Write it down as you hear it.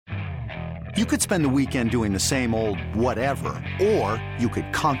You could spend the weekend doing the same old whatever, or you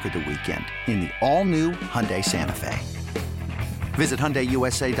could conquer the weekend in the all-new Hyundai Santa Fe. Visit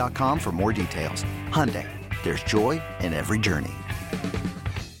HyundaiUSA.com for more details. Hyundai, there's joy in every journey.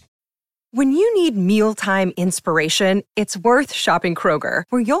 When you need mealtime inspiration, it's worth shopping Kroger,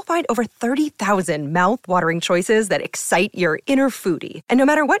 where you'll find over 30,000 mouth-watering choices that excite your inner foodie. And no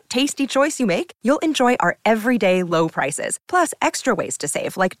matter what tasty choice you make, you'll enjoy our everyday low prices, plus extra ways to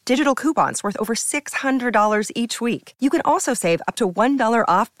save, like digital coupons worth over $600 each week. You can also save up to $1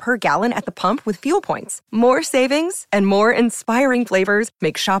 off per gallon at the pump with fuel points. More savings and more inspiring flavors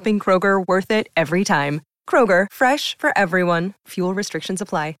make shopping Kroger worth it every time. Kroger, fresh for everyone. Fuel restrictions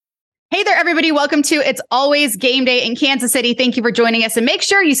apply. Hey there, everybody. Welcome to It's Always Game Day in Kansas City. Thank you for joining us. And make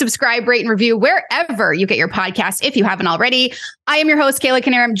sure you subscribe, rate, and review wherever you get your podcast if you haven't already. I am your host, Kayla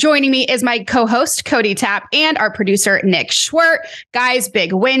Canaram. Joining me is my co-host, Cody Tapp, and our producer, Nick Schwert. Guys,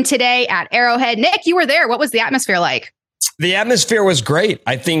 big win today at Arrowhead. Nick, you were there. What was the atmosphere like? The atmosphere was great.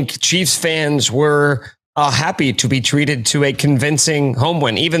 I think Chiefs fans were happy to be treated to a convincing home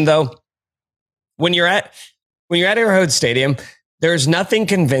win, even though when you're at Arrowhead Stadium, there's nothing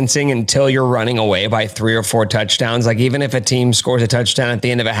convincing until you're running away by 3 or 4 touchdowns. Like, even if a team scores a touchdown at the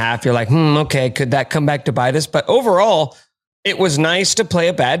end of a half, you're like, okay, could that come back to bite us? But overall, it was nice to play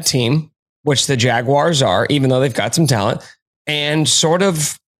a bad team, which the Jaguars are, even though they've got some talent, and sort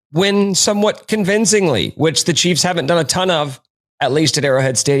of win somewhat convincingly, which the Chiefs haven't done a ton of, at least at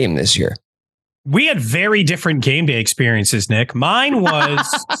Arrowhead Stadium this year. We had very different game day experiences, Nick. Mine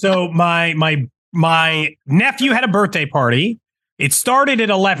was, so my nephew had a birthday party. It started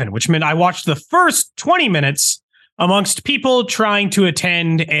at 11, which meant I watched the first 20 minutes amongst people trying to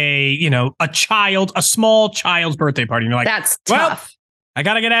attend a small child's birthday party. And you're like, that's tough. I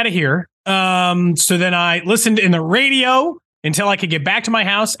got to get out of here. So then I listened in the radio until I could get back to my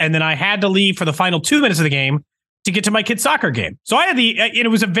house. And then I had to leave for the final 2 minutes of the game to get to my kid's soccer game. So I had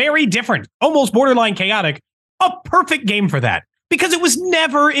it was a very different, almost borderline chaotic, a perfect game for that because it was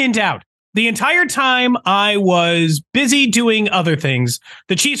never in doubt. The entire time I was busy doing other things.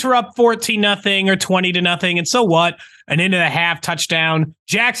 The Chiefs were up 14-0 or 20-0. And so what? An into the half touchdown.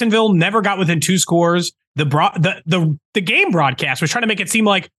 Jacksonville never got within 2 scores. The game broadcast was trying to make it seem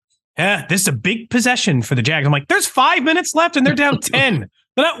like, this is a big possession for the Jags. I'm like, there's 5 minutes left and they're down 10.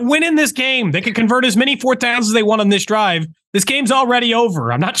 They're not winning this game. They could convert as many 4th downs as they want on this drive. This game's already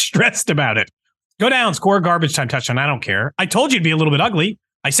over. I'm not stressed about it. Go down, score a garbage time touchdown. I don't care. I told you it'd be a little bit ugly.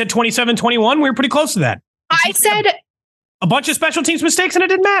 I said 27-21. We were pretty close to that. I said a bunch of special teams mistakes and it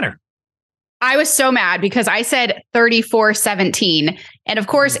didn't matter. I was so mad because I said 34-17. And of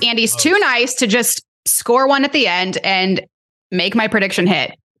course, Andy's too nice to just score one at the end and make my prediction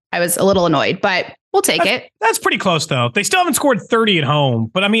hit. I was a little annoyed, but we'll take it. That's pretty close, though. They still haven't scored 30 at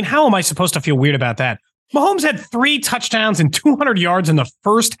home. But I mean, how am I supposed to feel weird about that? Mahomes had 3 touchdowns and 200 yards in the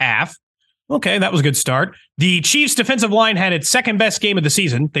first half. Okay, that was a good start. The Chiefs' defensive line had its second best game of the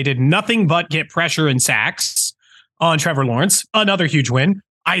season. They did nothing but get pressure and sacks on Trevor Lawrence. Another huge win.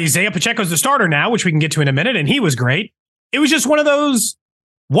 Isaiah Pacheco's the starter now, which we can get to in a minute, and he was great. It was just one of those,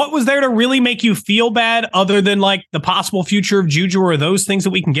 what was there to really make you feel bad other than like the possible future of Juju or those things that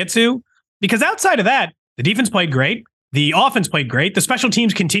we can get to? Because outside of that, the defense played great. The offense played great. The special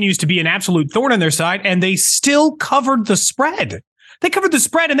teams continues to be an absolute thorn on their side, and they still covered the spread. They covered the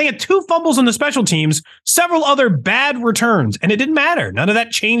spread and they had 2 fumbles on the special teams, several other bad returns, and it didn't matter. None of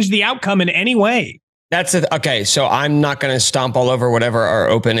that changed the outcome in any way. That's it. Okay, so I'm not going to stomp all over whatever our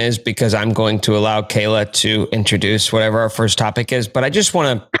open is because I'm going to allow Kayla to introduce whatever our first topic is. But I just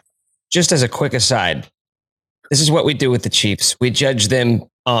want to, just as a quick aside, this is what we do with the Chiefs. We judge them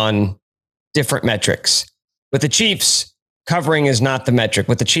on different metrics. With the Chiefs, covering is not the metric.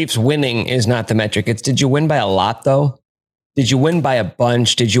 With the Chiefs, winning is not the metric. It's, did you win by a lot, though? Did you win by a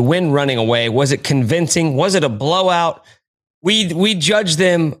bunch? Did you win running away? Was it convincing? Was it a blowout? We judge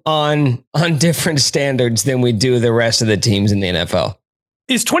them on different standards than we do the rest of the teams in the NFL.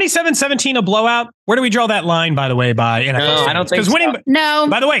 Is 27-17 a blowout? Where do we draw that line, by the way, by NFL? No, I don't think so. No.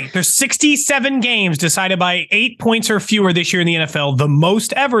 By the way, there's 67 games decided by 8 points or fewer this year in the NFL, the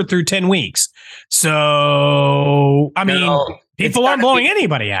most ever through 10 weeks. So, I mean, people aren't blowing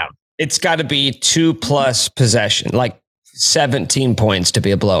anybody out. It's got to be 2+ possession, like 17 points to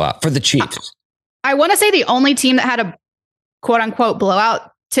be a blowout for the Chiefs. I want to say the only team that had a quote unquote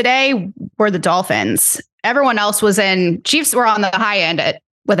blowout today were the Dolphins. Everyone else was Chiefs were on the high end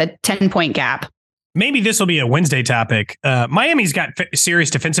with a 10-point gap. Maybe this will be a Wednesday topic. Miami's got serious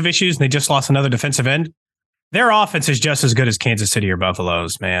defensive issues and they just lost another defensive end. Their offense is just as good as Kansas City or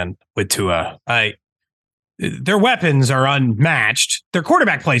Buffalo's, man, with Tua. their weapons are unmatched. Their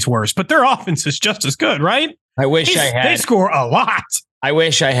quarterback plays worse, but their offense is just as good, right? I wish They score a lot. I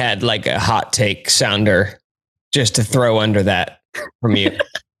wish I had like a hot take sounder just to throw under that from you.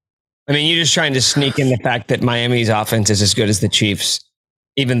 I mean, you're just trying to sneak in the fact that Miami's offense is as good as the Chiefs,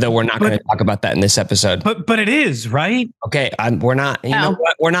 even though we're not going to talk about that in this episode. But it is, right? Okay, we're not. You know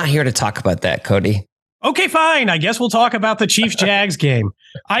what? We're not here to talk about that, Cody. Okay, fine. I guess we'll talk about the Chiefs-Jags game.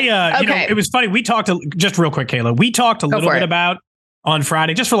 It was funny. We talked just real quick, Kayla. We talked a little bit about on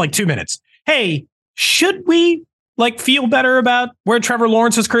Friday, just for like 2 minutes. Hey, should we feel better about where Trevor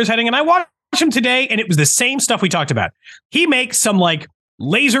Lawrence's career is heading? And I watched him today, and it was the same stuff we talked about. He makes some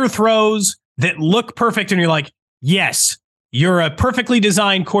laser throws that look perfect, and you're like, yes, you're a perfectly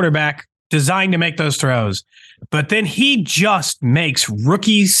designed quarterback designed to make those throws. But then he just makes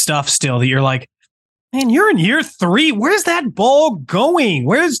rookie stuff still that you're like, man, you're in year 3. Where's that ball going?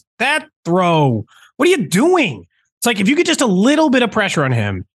 Where's that throw? What are you doing? It's like, if you get just a little bit of pressure on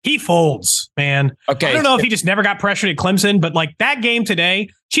him, he folds, man. Okay. I don't know if he just never got pressured at Clemson, but that game today,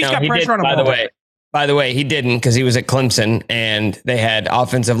 Chiefs got pressure on him. By the way, he didn't, because he was at Clemson and they had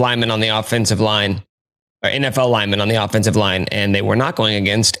offensive linemen on the offensive line, or NFL linemen on the offensive line, and they were not going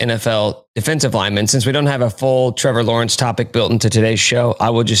against NFL defensive linemen. Since we don't have a full Trevor Lawrence topic built into today's show, I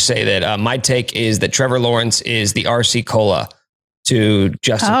will just say that my take is that Trevor Lawrence is the RC Cola to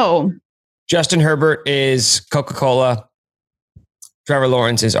Justin. Oh. Justin Herbert is Coca-Cola. Trevor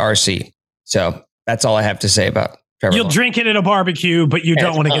Lawrence is RC. So that's all I have to say about Trevor You'll Lawrence. drink it at a barbecue, but you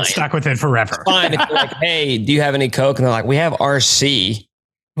don't want to get stuck with it forever. It's fine if you're like, hey, do you have any Coke? And they're like, we have RC.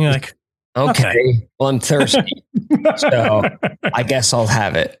 You're like, okay. Well, I'm thirsty. So I guess I'll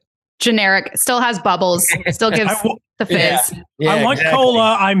have it. Generic. Still has bubbles. Still gives the fizz. Yeah, I want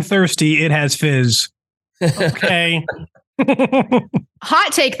cola. I'm thirsty. It has fizz. Okay.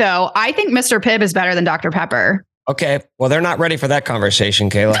 Hot take, though. I think Mr. Pibb is better than Dr. Pepper. Okay. Well, they're not ready for that conversation,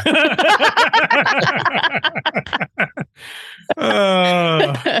 Kayla.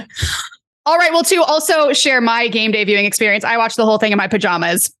 All right. Well, to also share my game day viewing experience, I watched the whole thing in my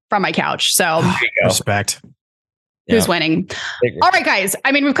pajamas from my couch. So respect. Who's winning? All right, guys.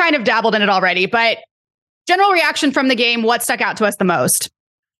 I mean, we've kind of dabbled in it already, but general reaction from the game, what stuck out to us the most?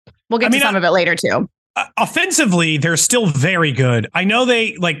 We'll get to some of it later, too. Offensively, they're still very good. I know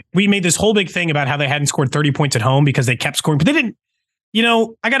we made this whole big thing about how they hadn't scored 30 points at home because they kept scoring, but they didn't.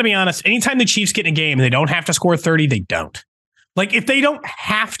 I got to be honest. Anytime the Chiefs get in a game and they don't have to score 30, they don't. If they don't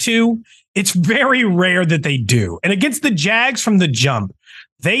have to, it's very rare that they do. And against the Jags from the jump,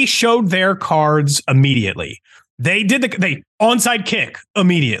 they showed their cards immediately. They did the onside kick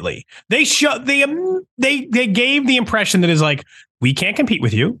immediately. They gave the impression that is we can't compete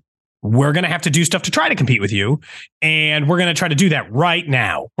with you. We're going to have to do stuff to try to compete with you. And we're going to try to do that right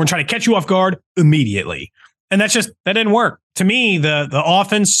now. We're going to try to catch you off guard immediately. And that didn't work. To me, the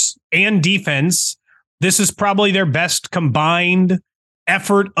offense and defense, this is probably their best combined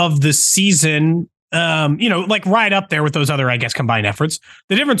effort of the season. Right up there with those other, I guess, combined efforts.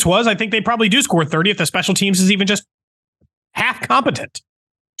 The difference was, I think they probably do score 30 if the special teams is even just half competent.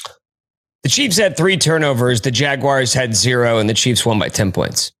 The Chiefs had 3 turnovers. The Jaguars had 0, and the Chiefs won by 10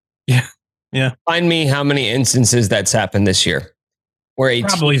 points. Yeah. Find me how many instances that's happened this year where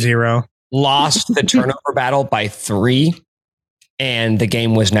probably 0 lost the turnover battle by 3 and the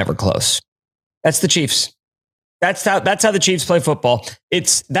game was never close. That's the Chiefs. That's how the Chiefs play football.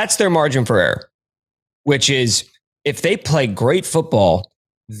 That's their margin for error, which is if they play great football,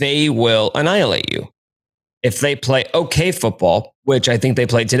 they will annihilate you. If they play okay football, which I think they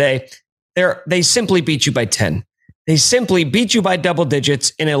played today, they simply beat you by 10. They simply beat you by double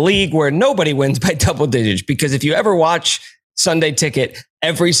digits in a league where nobody wins by double digits. Because if you ever watch Sunday Ticket,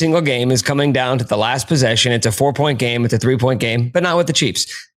 every single game is coming down to the last possession. It's a 4-point game. It's a 3-point game, but not with the Chiefs.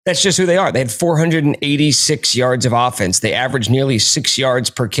 That's just who they are. They had 486 yards of offense. They averaged nearly 6 yards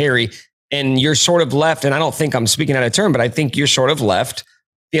per carry. And you're sort of left, and I don't think I'm speaking out of turn, but I think you're sort of left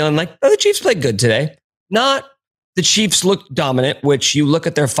feeling like, the Chiefs played good today. Not the Chiefs looked dominant, which you look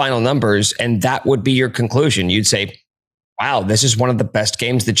at their final numbers, and that would be your conclusion. You'd say, wow, this is one of the best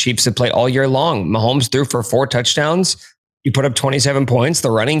games the Chiefs have played all year long. Mahomes threw for 4 touchdowns. You put up 27 points.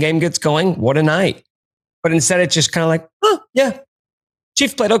 The running game gets going. What a night. But instead, it's just kind of like, yeah,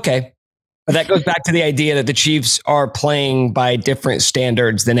 Chiefs played okay. But that goes back to the idea that the Chiefs are playing by different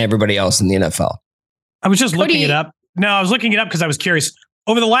standards than everybody else in the NFL. I was just looking it up. No, I was looking it up because I was curious.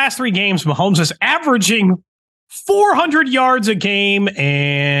 Over the last 3 games, Mahomes is averaging 400 yards a game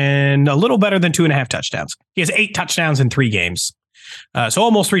and a little better than 2.5 touchdowns. He has 8 touchdowns in 3 games. So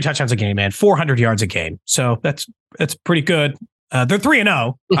almost 3 touchdowns a game and 400 yards a game. So that's pretty good. They're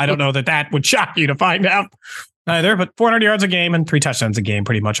 3-0. I don't know that would shock you to find out either, but 400 yards a game and 3 touchdowns a game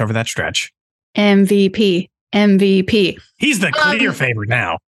pretty much over that stretch. MVP. He's the clear favorite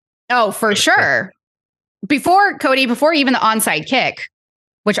now. Oh, for sure. Before even the onside kick,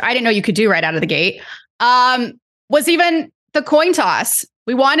 which I didn't know you could do right out of the gate, was even the coin toss.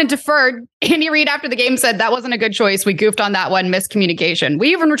 We wanted deferred. Andy Reid after the game said that wasn't a good choice. We goofed on that one, miscommunication. We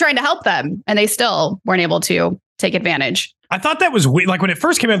even were trying to help them, and they still weren't able to take advantage. I thought that was weird. Like when it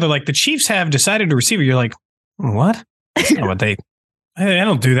first came out, they're like, the Chiefs have decided to receive it. You're like, what? That's not what they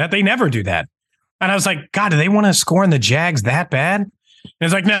don't do that. They never do that. And I was like, God, do they want to score in the Jags that bad? And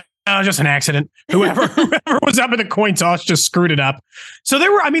it's like, no, just an accident. Whoever was up in the coin toss just screwed it up. So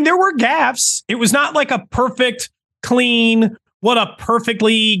there were gaffes. It was not like a perfect, clean, what a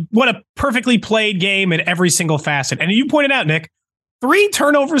perfectly played game in every single facet. And you pointed out, Nick, 3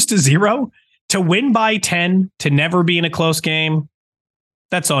 turnovers to 0 to win by 10, to never be in a close game.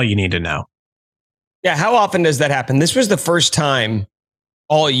 That's all you need to know. Yeah. How often does that happen? This was the first time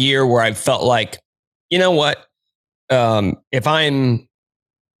all year where I felt like, you know what? If I'm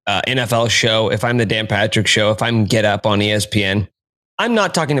NFL show, if I'm the Dan Patrick show, if I'm Get Up on ESPN, I'm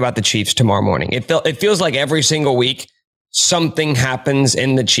not talking about the Chiefs tomorrow morning. It feels like every single week something happens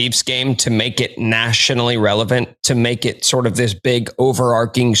in the Chiefs game to make it nationally relevant, to make it sort of this big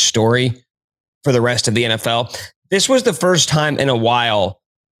overarching story for the rest of the NFL. This was the first time in a while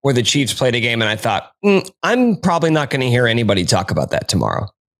where the Chiefs played a game and I thought, I'm probably not going to hear anybody talk about that tomorrow.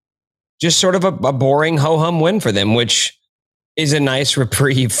 Just sort of a boring ho-hum win for them, which is a nice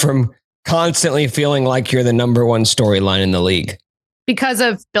reprieve from constantly feeling like you're the number one storyline in the league. Because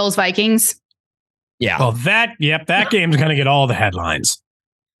of Bills Vikings? Yeah. Well, that game's going to get all the headlines.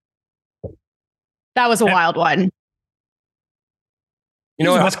 That was a wild one. You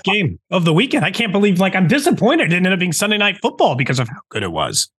know, the best game of the weekend. I can't believe, I'm disappointed it ended up being Sunday Night Football because of how good it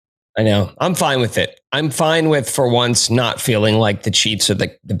was. I know. I'm fine with it. I'm fine with, for once, not feeling like the Chiefs are the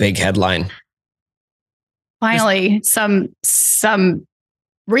big headline. Finally, some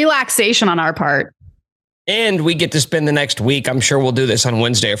relaxation on our part. And we get to spend the next week. I'm sure we'll do this on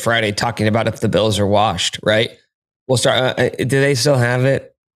Wednesday or Friday, talking about if the Bills are washed, right? We'll start. Do they still have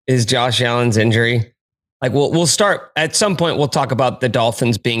it? Is Josh Allen's injury? We'll start at some point. We'll talk about the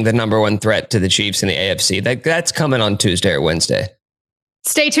Dolphins being the number one threat to the Chiefs in the AFC. That's coming on Tuesday or Wednesday.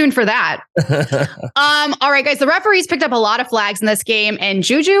 Stay tuned for that. All right, guys. The referees picked up a lot of flags in this game, and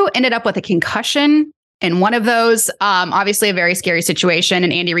Juju ended up with a concussion in one of those. Obviously, a very scary situation.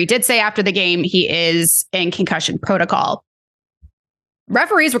 And Andy Reid did say after the game he is in concussion protocol.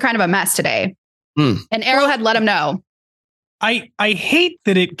 Referees were kind of a mess today, and Arrowhead let him know. I hate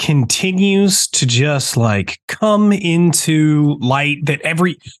that it continues to just come into light that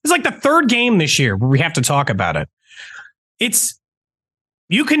it's like the third game this year where we have to talk about it.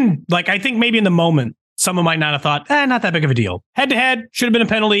 You can, I think maybe in the moment, someone might not have thought, not that big of a deal. Head to head, should have been a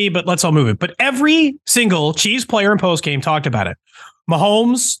penalty, but let's all move it. But every single Chiefs player in postgame talked about it.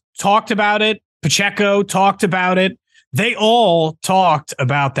 Mahomes talked about it. Pacheco talked about it. They all talked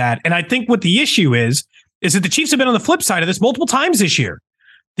about that. And I think what the issue is that the Chiefs have been on the flip side of this multiple times this year.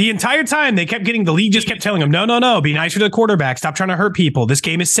 The entire time they kept getting, the league just kept telling them, no, be nicer to the quarterback. Stop trying to hurt people. This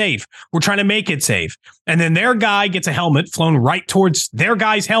game is safe. We're trying to make it safe. And then their guy gets a helmet flown right towards their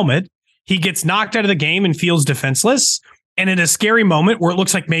guy's helmet. He gets knocked out of the game and feels defenseless. And in a scary moment where it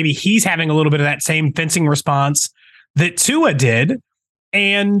looks like maybe he's having a little bit of that same fencing response that Tua did.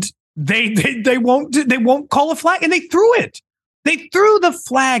 And they won't call a flag, and they threw it. They threw the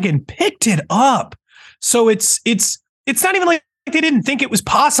flag and picked it up. So it's not even like they didn't think it was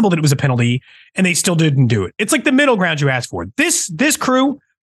possible that it was a penalty and they still didn't do it. It's like the middle ground you asked for. This crew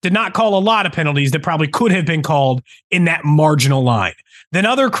did not call a lot of penalties that probably could have been called in that marginal line. Then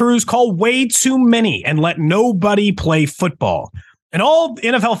other crews call way too many and let nobody play football. And all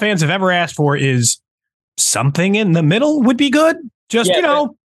NFL fans have ever asked for is something in the middle would be good. Just,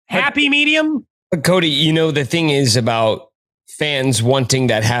 happy medium. But Cody, the thing is about fans wanting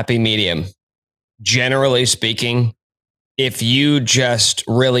that happy medium. Generally speaking, if you just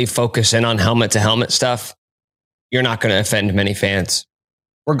really focus in on helmet to helmet stuff, you're not going to offend many fans,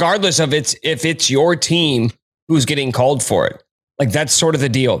 regardless of if it's your team who's getting called for it. That's sort of the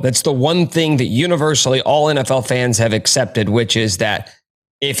deal. That's the one thing that universally all NFL fans have accepted, which is that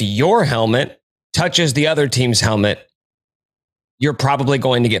if your helmet touches the other team's helmet, you're probably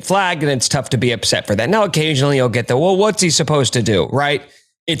going to get flagged, and it's tough to be upset for that. Now, occasionally you'll get what's he supposed to do, right?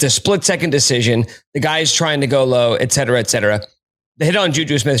 It's a split-second decision. The guy is trying to go low, et cetera, et cetera. The hit on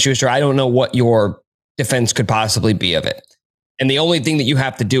Juju Smith-Schuster, I don't know what your defense could possibly be of it. And the only thing that you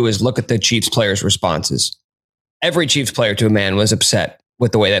have to do is look at the Chiefs players' responses. Every Chiefs player to a man was upset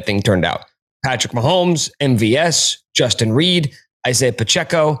with the way that thing turned out. Patrick Mahomes, MVS, Justin Reed, Isaiah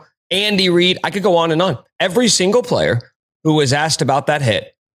Pacheco, Andy Reid. I could go on and on. Every single player who was asked about that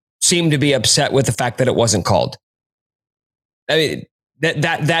hit seemed to be upset with the fact that it wasn't called. I mean,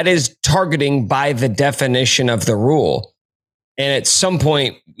 that is targeting by the definition of the rule. And at some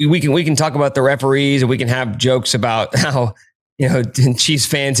point, we can talk about the referees, and we can have jokes about how Chiefs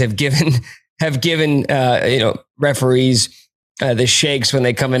fans have given referees the shakes when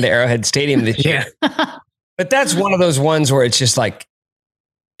they come into Arrowhead Stadium this year. But that's one of those ones where it's just like,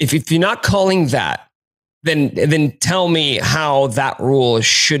 if you're not calling that, then tell me how that rule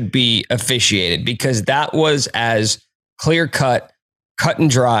should be officiated, because that was as clear cut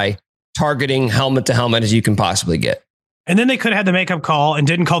and dry, targeting helmet to helmet as you can possibly get. And then they could have had the makeup call and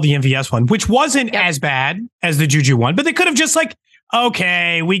didn't call the MVS one, which wasn't as bad as the Juju one, but they could have just like,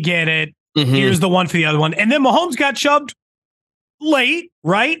 okay, we get it. Mm-hmm. Here's the one for the other one. And then Mahomes got shoved late,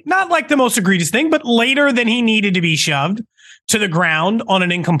 right? Not like the most egregious thing, but later than he needed to be shoved to the ground on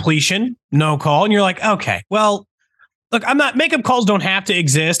an incompletion, no call. And you're like, okay, well, look, makeup calls don't have to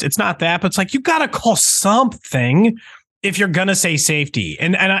exist. It's not that, but it's like, you got to call something if you're going to say safety.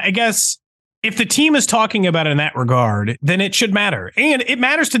 And I guess if the team is talking about it in that regard, then it should matter. And it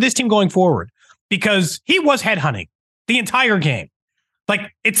matters to this team going forward, because he was headhunting the entire game.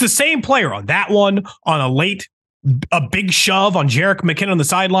 Like, it's the same player on that one, on a big shove on Jerick McKinnon on the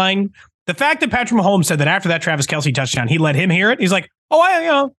sideline. The fact that Patrick Mahomes said that after that Travis Kelce touchdown, he let him hear it. He's like,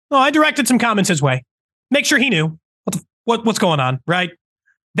 I directed some comments his way. Make sure he knew what's going on, right?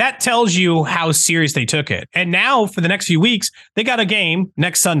 That tells you how serious they took it. And now for the next few weeks, they got a game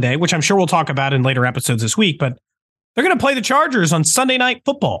next Sunday, which I'm sure we'll talk about in later episodes this week, but they're going to play the Chargers on Sunday Night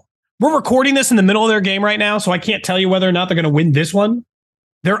Football. We're recording this in the middle of their game right now, so I can't tell you whether or not they're going to win this one.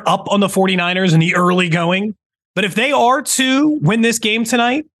 They're up on the 49ers in the early going. But if they are to win this game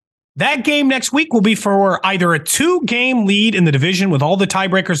tonight, that game next week will be for either a 2-game lead in the division with all the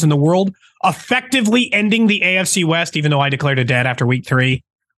tiebreakers in the world, effectively ending the AFC West, even though I declared it dead after week 3.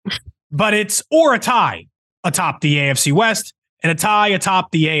 But or a tie atop the AFC West and a tie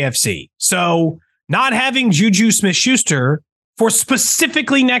atop the AFC. So not having Juju Smith-Schuster for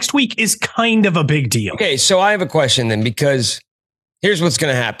specifically next week is kind of a big deal. Okay, so I have a question then, because here's what's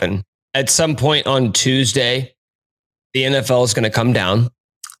going to happen. At some point on Tuesday, the NFL is going to come down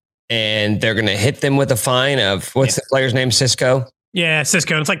and they're going to hit them with a fine of, what's the player's name, Cisco? Yeah,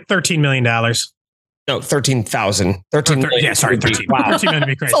 Cisco. It's like $13 million. No, 13,000. 13 million. Yeah, sorry, 13. Wow. 13 million would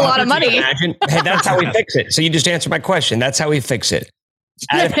be crazy. That's a lot of money. Imagine. Hey, that's how we fix it. So you just answered my question. That's how we fix it.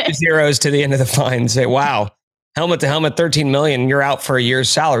 Add a few zeros to the end of the fine. Say, wow, helmet to helmet, 13 million. You're out for a year's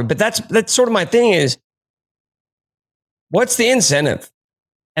salary. But that's sort of my thing is, what's the incentive?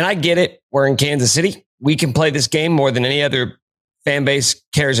 And I get it. We're in Kansas City. We can play this game more than any other fan base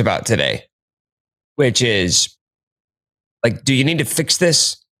cares about today, which is like, do you need to fix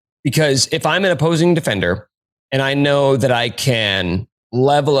this? Because if I'm an opposing defender and I know that I can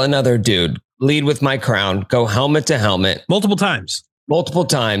level another dude, lead with my crown, go helmet to helmet multiple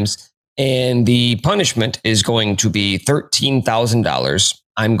times, and the punishment is going to be $13,000.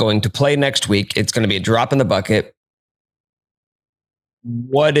 I'm going to play next week. It's going to be a drop in the bucket.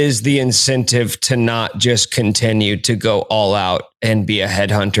 What is the incentive to not just continue to go all out and be a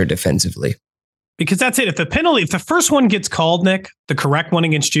headhunter defensively? Because that's it. If the first one gets called, Nick, the correct one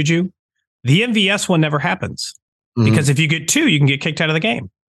against Juju, the MVS one never happens. Mm-hmm. Because if you get 2, you can get kicked out of the game,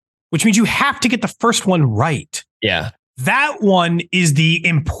 which means you have to get the first one right. Yeah. That one is the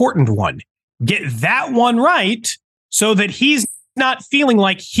important one. Get that one right so that he's not feeling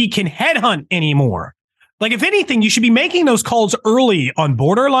like he can headhunt anymore. Like, if anything, you should be making those calls early on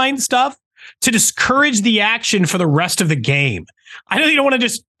borderline stuff to discourage the action for the rest of the game. I know you don't want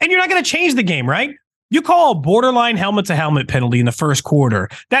to and you're not going to change the game, right? You call a borderline helmet-to-helmet penalty in the first quarter.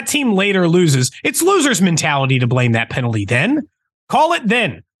 That team later loses. It's loser's mentality to blame that penalty then. Call it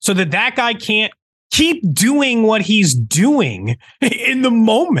then so that guy can't keep doing what he's doing in the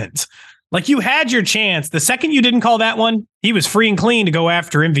moment. Like, you had your chance. The second you didn't call that one, he was free and clean to go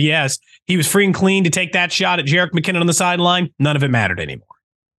after MVS. He was free and clean to take that shot at Jerick McKinnon on the sideline. None of it mattered anymore.